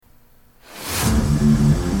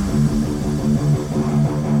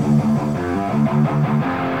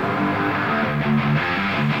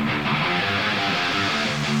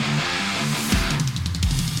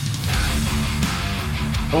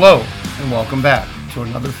Hello, and welcome back to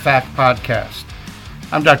another Fact Podcast.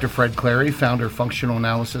 I'm Dr. Fred Clary, founder of Functional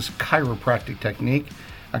Analysis Chiropractic Technique,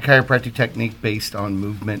 a chiropractic technique based on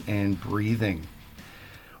movement and breathing.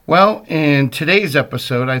 Well, in today's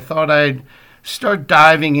episode, I thought I'd start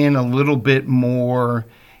diving in a little bit more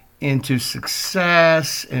into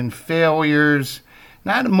success and failures,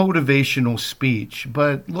 not a motivational speech,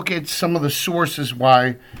 but look at some of the sources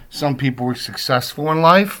why some people were successful in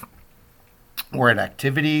life, or at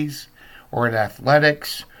activities, or at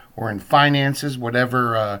athletics, or in finances,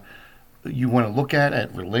 whatever you want to look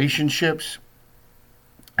at relationships,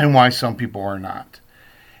 and why some people are not.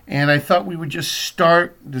 And I thought we would just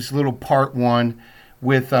start this little part one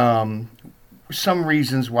with some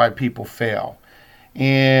reasons why people fail.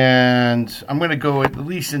 And I'm going to go at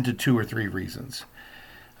least into 2 or 3 reasons.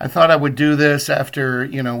 I thought I would do this after,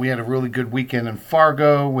 we had a really good weekend in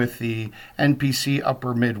Fargo with the NPC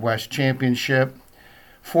Upper Midwest Championship.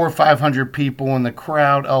 400 or 500 people in the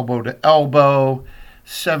crowd, elbow to elbow,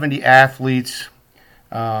 70 athletes.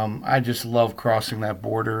 I just love crossing that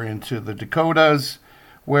border into the Dakotas,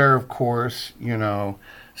 where, of course,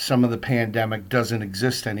 some of the pandemic doesn't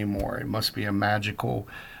exist anymore. It must be a magical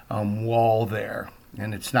wall there,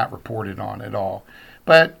 and it's not reported on at all.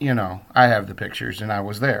 But, I have the pictures, and I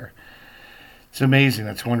was there. It's amazing.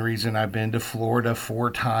 That's one reason I've been to Florida 4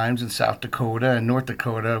 times, and South Dakota and North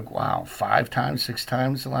Dakota, 5 times, 6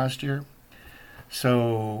 times the last year.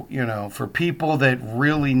 So, for people that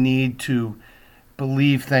really need to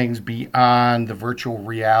believe things beyond the virtual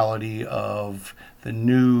reality of the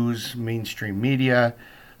news, mainstream media,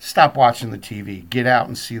 stop watching the TV. Get out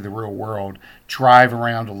and see the real world. Drive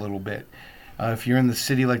around a little bit. If you're in the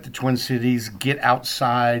city like the Twin Cities, get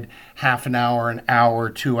outside half an hour,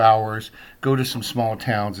 2 hours. Go to some small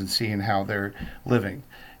towns and see how they're living.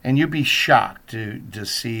 And you'd be shocked to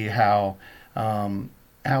see how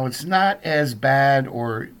it's not as bad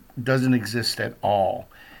or doesn't exist at all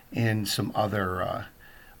in some other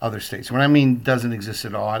states. When I mean doesn't exist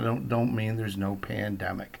at all, I don't mean there's no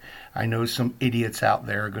pandemic. I know some idiots out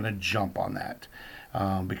there are going to jump on that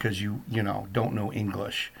because you don't know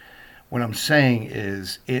English. What I'm saying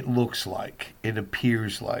is it looks like, it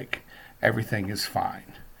appears like everything is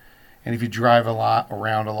fine. And if you drive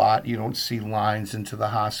around a lot, you don't see lines into the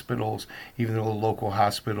hospitals, even the local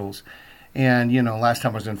hospitals. And, last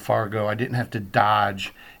time I was in Fargo, I didn't have to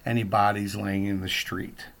dodge any bodies laying in the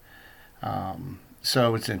street.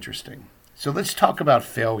 So it's interesting. So let's talk about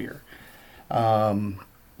failure.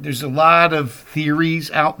 There's a lot of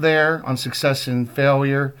theories out there on success and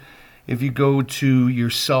failure. If you go to your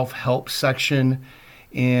self-help section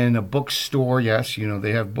in a bookstore, yes,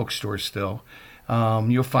 they have bookstores still,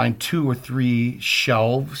 you'll find 2 or 3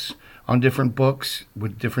 shelves on different books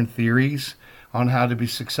with different theories on how to be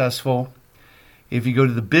successful. If you go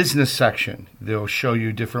to the business section, they'll show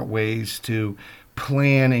you different ways to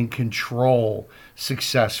plan and control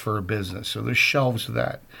success for a business. So there's shelves of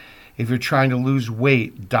that. If you're trying to lose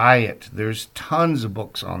weight, diet, there's tons of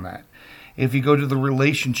books on that. If you go to the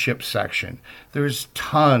relationship section, there's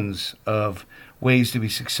tons of ways to be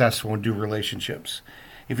successful and do relationships.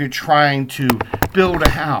 If you're trying to build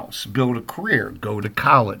a house, build a career, go to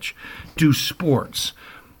college, do sports,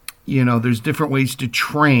 there's different ways to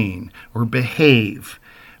train or behave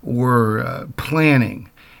or planning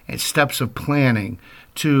and steps of planning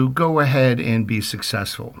to go ahead and be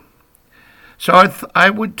successful. So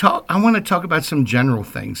I want to talk about some general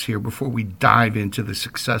things here before we dive into the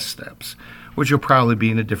success steps, which will probably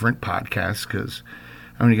be in a different podcast because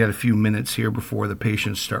I only got a few minutes here before the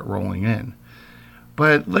patients start rolling in.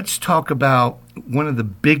 But let's talk about one of the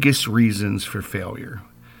biggest reasons for failure.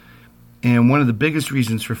 And one of the biggest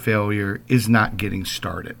reasons for failure is not getting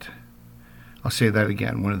started. I'll say that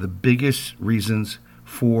again. One of the biggest reasons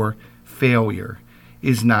for failure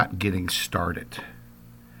is not getting started.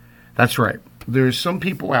 That's right. There's some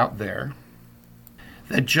people out there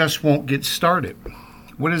that just won't get started.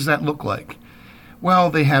 What does that look like?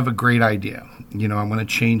 Well, they have a great idea. I want to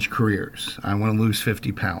change careers. I want to lose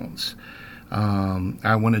 50 pounds.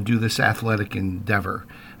 I want to do this athletic endeavor.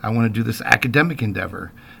 I want to do this academic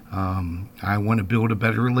endeavor. I want to build a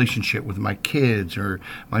better relationship with my kids or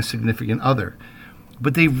my significant other.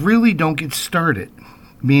 But they really don't get started,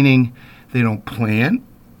 meaning they don't plan.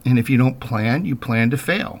 And if you don't plan, you plan to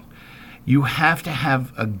fail. You have to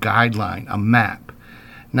have a guideline, a map.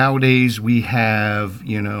 Nowadays, we have,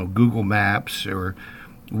 Google Maps or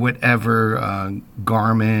whatever,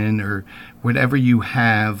 Garmin or whatever you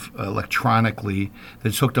have electronically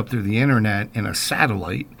that's hooked up through the internet and a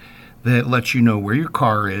satellite that lets you know where your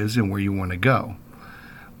car is and where you want to go.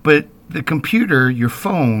 But the computer, your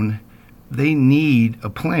phone, they need a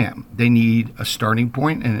plan. They need a starting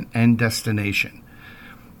point and an end destination.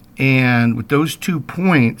 And with those 2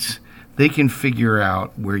 points, they can figure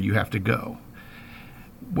out where you have to go.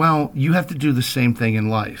 Well, you have to do the same thing in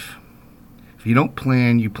life. If you don't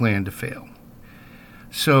plan, you plan to fail.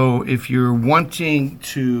 So if you're wanting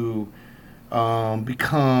to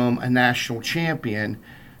become a national champion,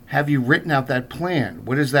 have you written out that plan?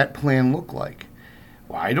 What does that plan look like?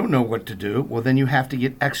 Well, I don't know what to do. Well, then you have to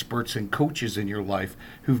get experts and coaches in your life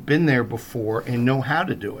who've been there before and know how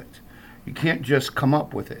to do it. You can't just come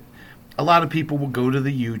up with it. A lot of people will go to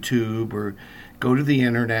the YouTube or go to the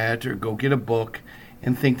internet or go get a book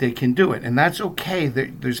and think they can do it. And that's okay.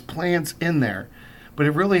 There's plans in there. But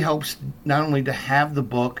it really helps not only to have the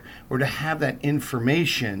book or to have that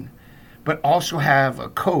information, but also have a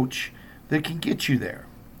coach that can get you there.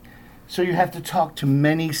 So you have to talk to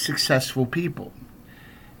many successful people.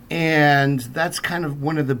 And that's kind of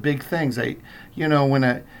one of the big things. When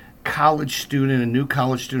a new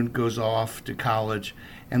college student goes off to college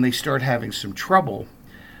and they start having some trouble,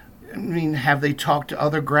 have they talked to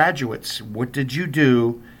other graduates? What did you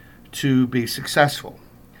do to be successful?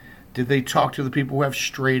 Did they talk to the people who have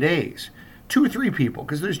straight A's? 2 or 3 people,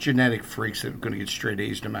 because there's genetic freaks that are going to get straight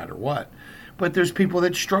A's no matter what. But there's people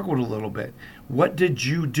that struggled a little bit. What did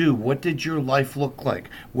you do? What did your life look like?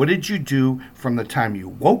 What did you do from the time you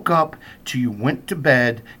woke up to you went to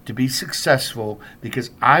bed to be successful?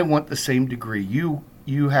 Because I want the same degree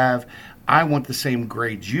you have. I want the same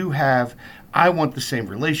grades you have. I want the same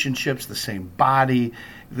relationships, the same body,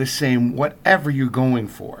 the same whatever you're going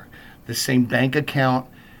for, the same bank account.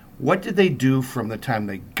 What did they do from the time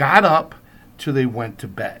they got up till they went to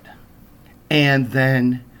bed? And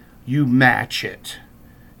then you match it,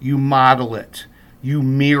 you model it, you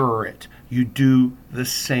mirror it, you do the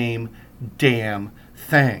same damn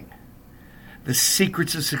thing. The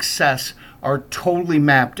secrets of success are totally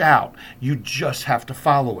mapped out. You just have to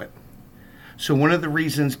follow it. So one of the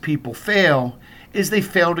reasons people fail is they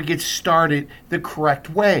fail to get started the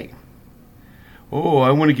correct way. Oh,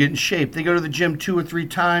 I want to get in shape. They go to the gym 2 or 3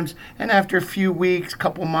 times, and after a few weeks,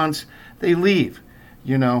 couple months, they leave.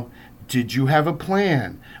 Did you have a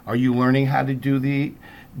plan? Are you learning how to do the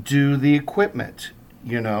equipment?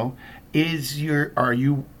 Are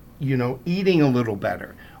you eating a little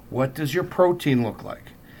better? What does your protein look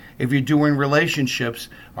like? If you're doing relationships,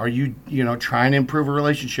 are you trying to improve a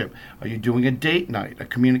relationship? Are you doing a date night, a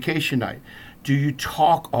communication night? Do you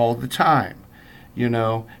talk all the time?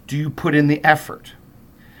 Do you put in the effort?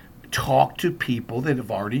 Talk to people that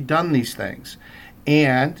have already done these things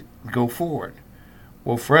and go forward.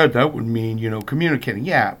 Well, Fred, that would mean, communicating.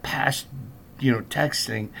 Yeah, past,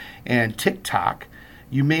 texting and TikTok,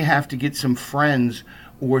 you may have to get some friends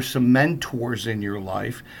or some mentors in your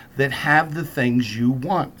life that have the things you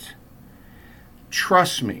want.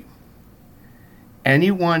 Trust me,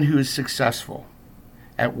 anyone who is successful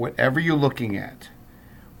at whatever you're looking at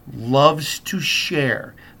loves to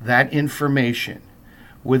share that information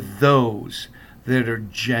with those that are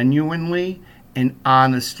genuinely and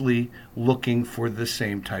honestly looking for the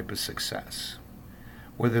same type of success.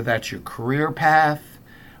 Whether that's your career path,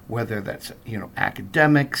 whether that's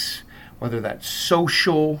academics, whether that's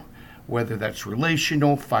social, whether that's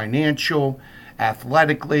relational, financial,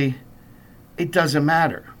 athletically, it doesn't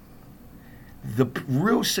matter. The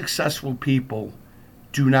real successful people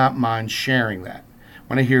do not mind sharing that.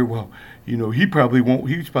 When I hear, he's probably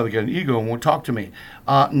got an ego and won't talk to me.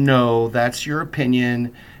 No, that's your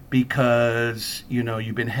opinion because,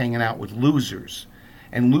 you've been hanging out with losers.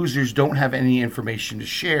 And losers don't have any information to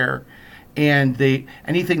share. And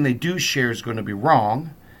anything they do share is going to be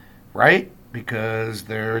wrong, right? Because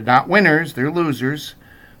they're not winners, they're losers.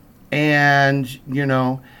 And,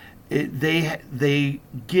 they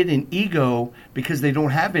get an ego because they don't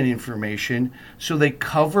have any information. So they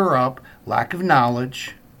cover up lack of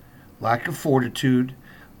knowledge, lack of fortitude,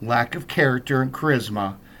 lack of character and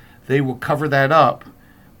charisma. They will cover that up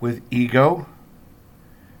with ego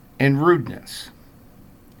and rudeness.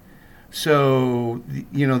 So,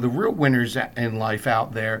 the real winners in life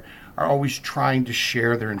out there are always trying to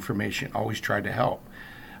share their information, always try to help.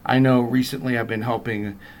 I know recently I've been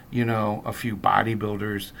helping, a few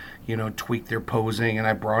bodybuilders, tweak their posing, and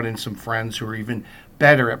I brought in some friends who are even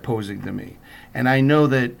better at posing than me. And I know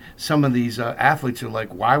that some of these athletes are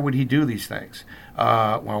like, why would he do these things?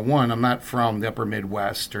 Well, one, I'm not from the upper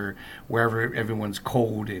Midwest or wherever everyone's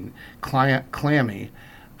cold and clammy.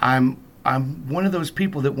 I'm one of those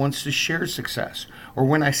people that wants to share success. Or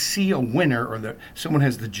when I see a winner or someone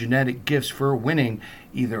has the genetic gifts for winning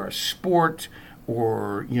either a sport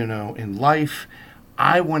or, in life,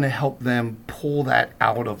 I want to help them pull that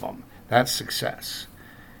out of them. That's success.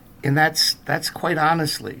 And that's quite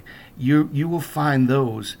honestly, you will find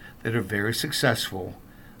those that are very successful,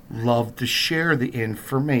 love to share the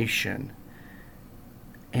information,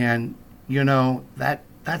 and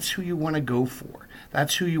that's who you want to go for.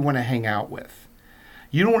 That's who you want to hang out with.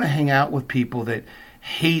 You don't want to hang out with people that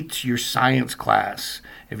hate your science class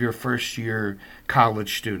if you're a first year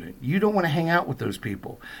college student. You don't want to hang out with those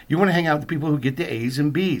people. You want to hang out with the people who get the A's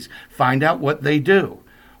and B's. Find out what they do.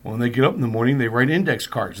 When they get up in the morning, they write index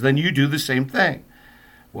cards. Then you do the same thing.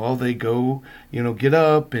 Well, they go, get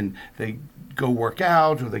up and they go work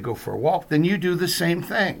out or they go for a walk. Then you do the same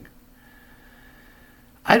thing.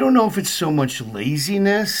 I don't know if it's so much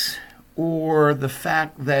laziness or the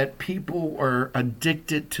fact that people are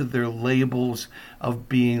addicted to their labels of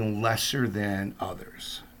being lesser than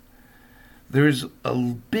others. There's a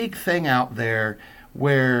big thing out there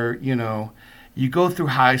where, you go through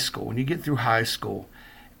high school, and you get through high school,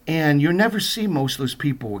 and you'll never see most of those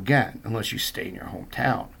people again unless you stay in your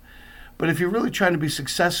hometown. But if you're really trying to be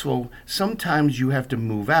successful, sometimes you have to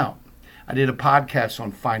move out. I did a podcast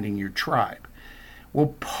on finding your tribe.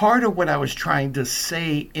 Well, part of what I was trying to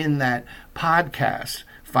say in that podcast,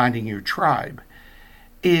 Finding Your Tribe,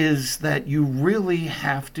 is that you really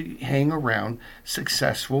have to hang around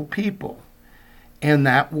successful people. And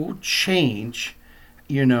that will change,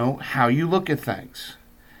 how you look at things.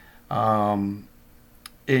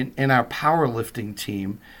 In our powerlifting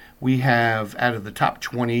team, we have, out of the top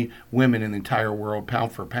 20 women in the entire world,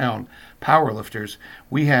 pound for pound, powerlifters,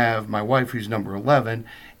 we have my wife, who's number 11,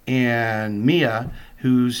 and Mia,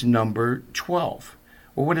 who's number 12.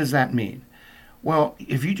 Well, what does that mean? Well,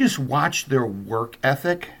 if you just watch their work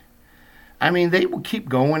ethic, they will keep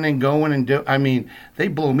going and going and they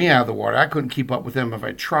blow me out of the water. I couldn't keep up with them if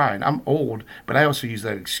I tried. I'm old, but I also use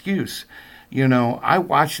that excuse. I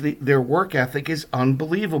watch their work ethic is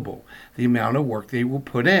unbelievable, the amount of work they will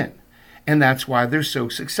put in. And that's why they're so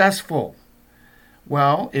successful.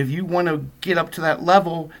 Well, if you want to get up to that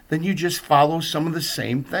level, then you just follow some of the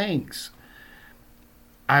same things.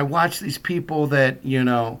 I watch these people that,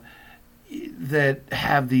 that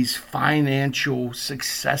have these financial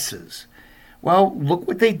successes. Well, look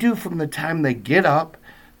what they do from the time they get up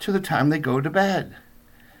to the time they go to bed.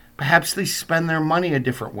 Perhaps they spend their money a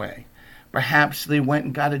different way. Perhaps they went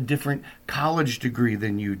and got a different college degree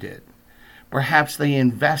than you did. Perhaps they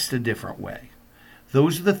invest a different way.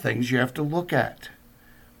 Those are the things you have to look at.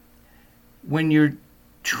 When you're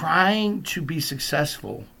trying to be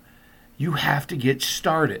successful, you have to get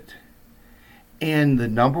started. And the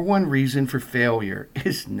number one reason for failure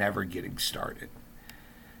is never getting started.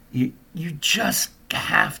 You just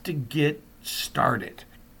have to get started.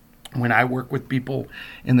 When I work with people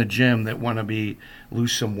in the gym that want to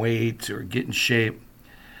lose some weight or get in shape,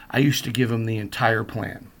 I used to give them the entire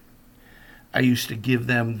plan. I used to give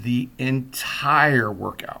them the entire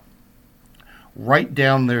workout, right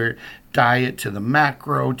down their diet to the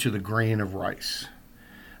macro to the grain of rice.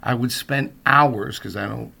 I would spend hours, because I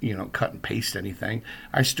don't, cut and paste anything.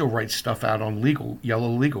 I still write stuff out on yellow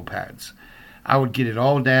legal pads. I would get it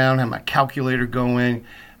all down, have my calculator going.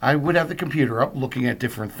 I would have the computer up looking at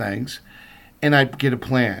different things, and I'd get a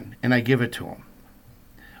plan, and I give it to them.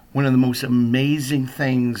 One of the most amazing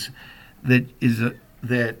things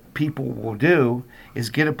that people will do is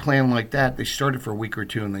get a plan like that. They start it for a week or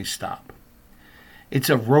two, and they stop. It's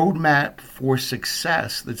a roadmap for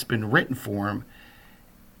success that's been written for them,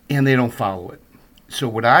 and they don't follow it. So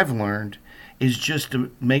what I've learned is just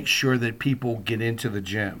to make sure that people get into the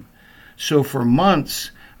gym. So for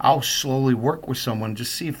months, I'll slowly work with someone to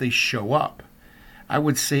see if they show up. I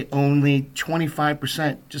would say only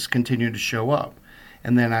 25% just continue to show up.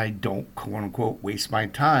 And then I don't, quote unquote, waste my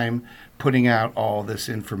time putting out all this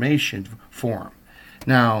information for them.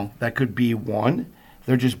 Now, that could be one,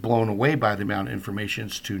 they're just blown away by the amount of information,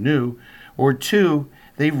 it's too new. Or two,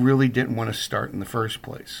 they really didn't want to start in the first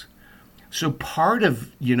place. So part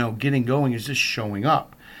of, getting going is just showing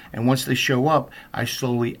up. And once they show up, I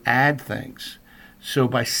slowly add things. So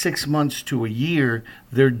by 6 months to a year,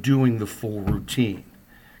 they're doing the full routine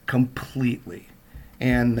completely.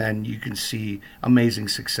 And then you can see amazing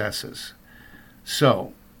successes.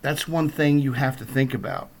 So that's one thing you have to think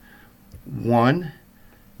about. One,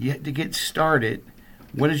 you have to get started.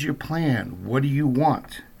 What is your plan? What do you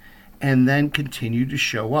want? And then continue to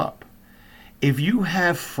show up. If you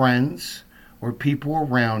have friends or people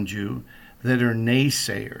around you that are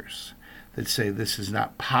naysayers, that say this is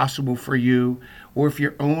not possible for you, or if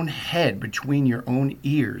your own head between your own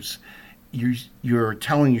ears, you're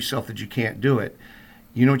telling yourself that you can't do it,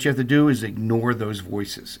 you know what you have to do is ignore those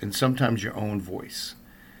voices, and sometimes your own voice.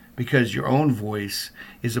 because your own voice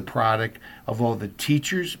is a product of all the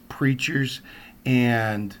teachers, preachers,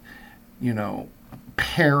 and,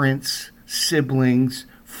 parents, siblings,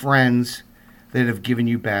 friends that have given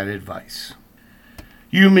you bad advice.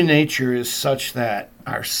 Human nature is such that,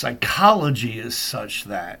 our psychology is such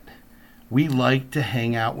that we like to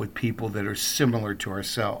hang out with people that are similar to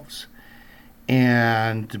ourselves.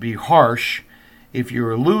 And to be harsh, if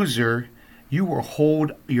you're a loser, you will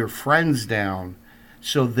hold your friends down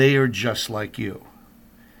so they are just like you.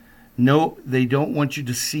 No, they don't want you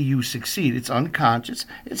to see you succeed. It's unconscious.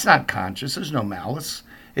 It's not conscious. There's no malice.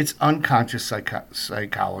 It's unconscious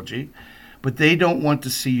psychology. But they don't want to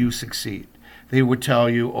see you succeed. They would tell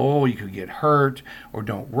you, oh, you could get hurt, or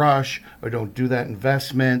don't rush, or don't do that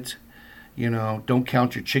investment. Don't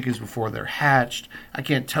count your chickens before they're hatched. I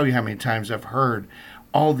can't tell you how many times I've heard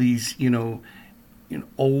all these,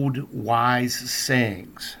 old wise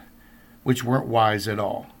sayings, which weren't wise at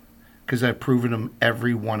all, because I've proven them,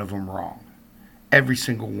 every one of them, wrong. Every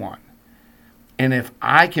single one. And if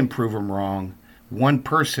I can prove them wrong, one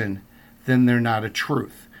person, then they're not a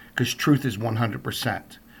truth, because truth is 100%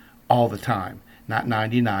 all the time, not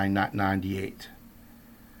 99, not 98.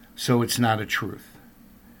 So it's not a truth.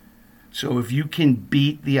 So if you can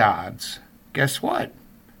beat the odds, guess what?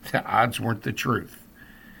 The odds weren't the truth.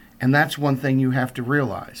 And that's one thing you have to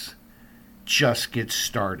realize. Just get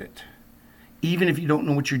started. Even if you don't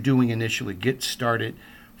know what you're doing initially, get started.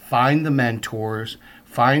 Find the mentors.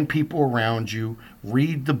 Find people around you.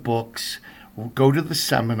 Read the books. Go to the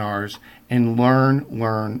seminars and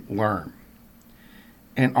learn.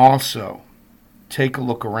 And also, take a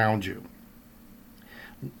look around you.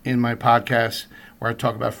 In my podcast, where I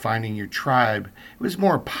talk about finding your tribe, it was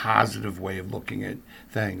more a positive way of looking at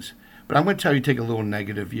things. But I'm going to tell you, take a little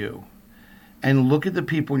negative view and look at the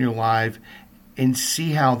people in your life and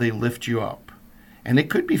see how they lift you up. And it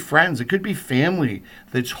could be friends, it could be family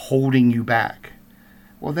that's holding you back.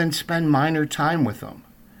 Well, then spend minor time with them.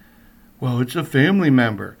 Well, it's a family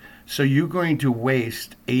member. So you're going to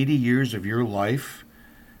waste 80 years of your life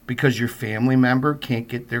because your family member can't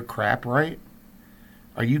get their crap right?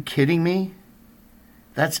 Are you kidding me?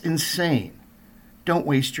 That's insane. Don't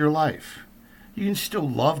waste your life. You can still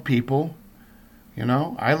love people.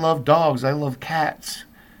 I love dogs. I love cats.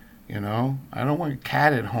 I don't want a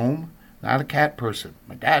cat at home. Not a cat person.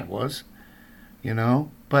 My dad was.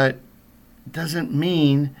 But it doesn't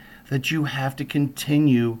mean that you have to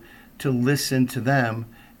continue to listen to them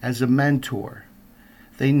as a mentor.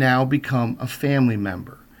 They now become a family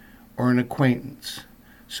member or an acquaintance.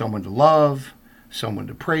 Someone to love, someone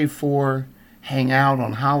to pray for, hang out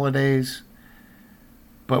on holidays.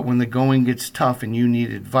 But when the going gets tough and you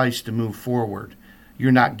need advice to move forward,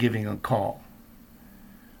 you're not giving a call.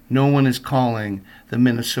 No one is calling the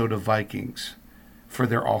Minnesota Vikings for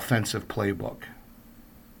their offensive playbook.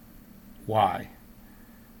 Why?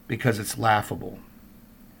 Because it's laughable.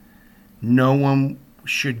 No one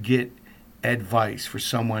should get advice for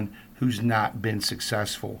someone who's not been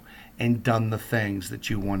successful and done the things that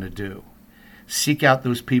you want to do. Seek out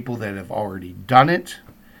those people that have already done it.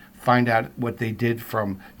 Find out what they did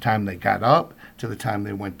from the time they got up to the time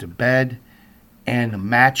they went to bed, and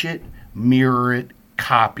match it, mirror it,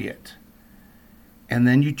 copy it. And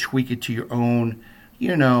then you tweak it to your own,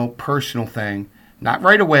 personal thing. Not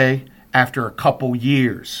right away, after a couple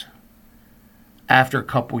years. After a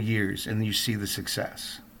couple years, and you see the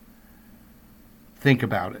success. Think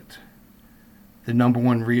about it. The number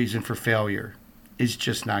one reason for failure is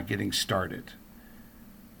just not getting started.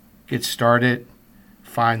 Get started.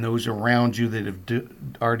 Find those around you that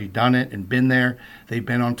have already done it and been there. They've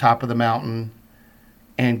been on top of the mountain,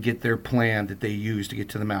 and get their plan that they use to get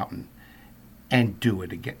to the mountain and do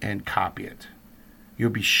it again and copy it.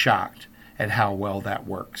 You'll be shocked at how well that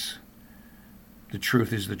works. The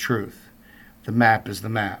truth is the truth. The map is the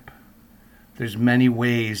map. There's many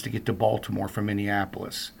ways to get to Baltimore from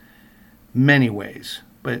Minneapolis. Many ways,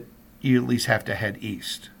 but you at least have to head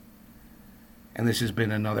east. And this has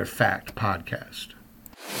been another Fact Podcast.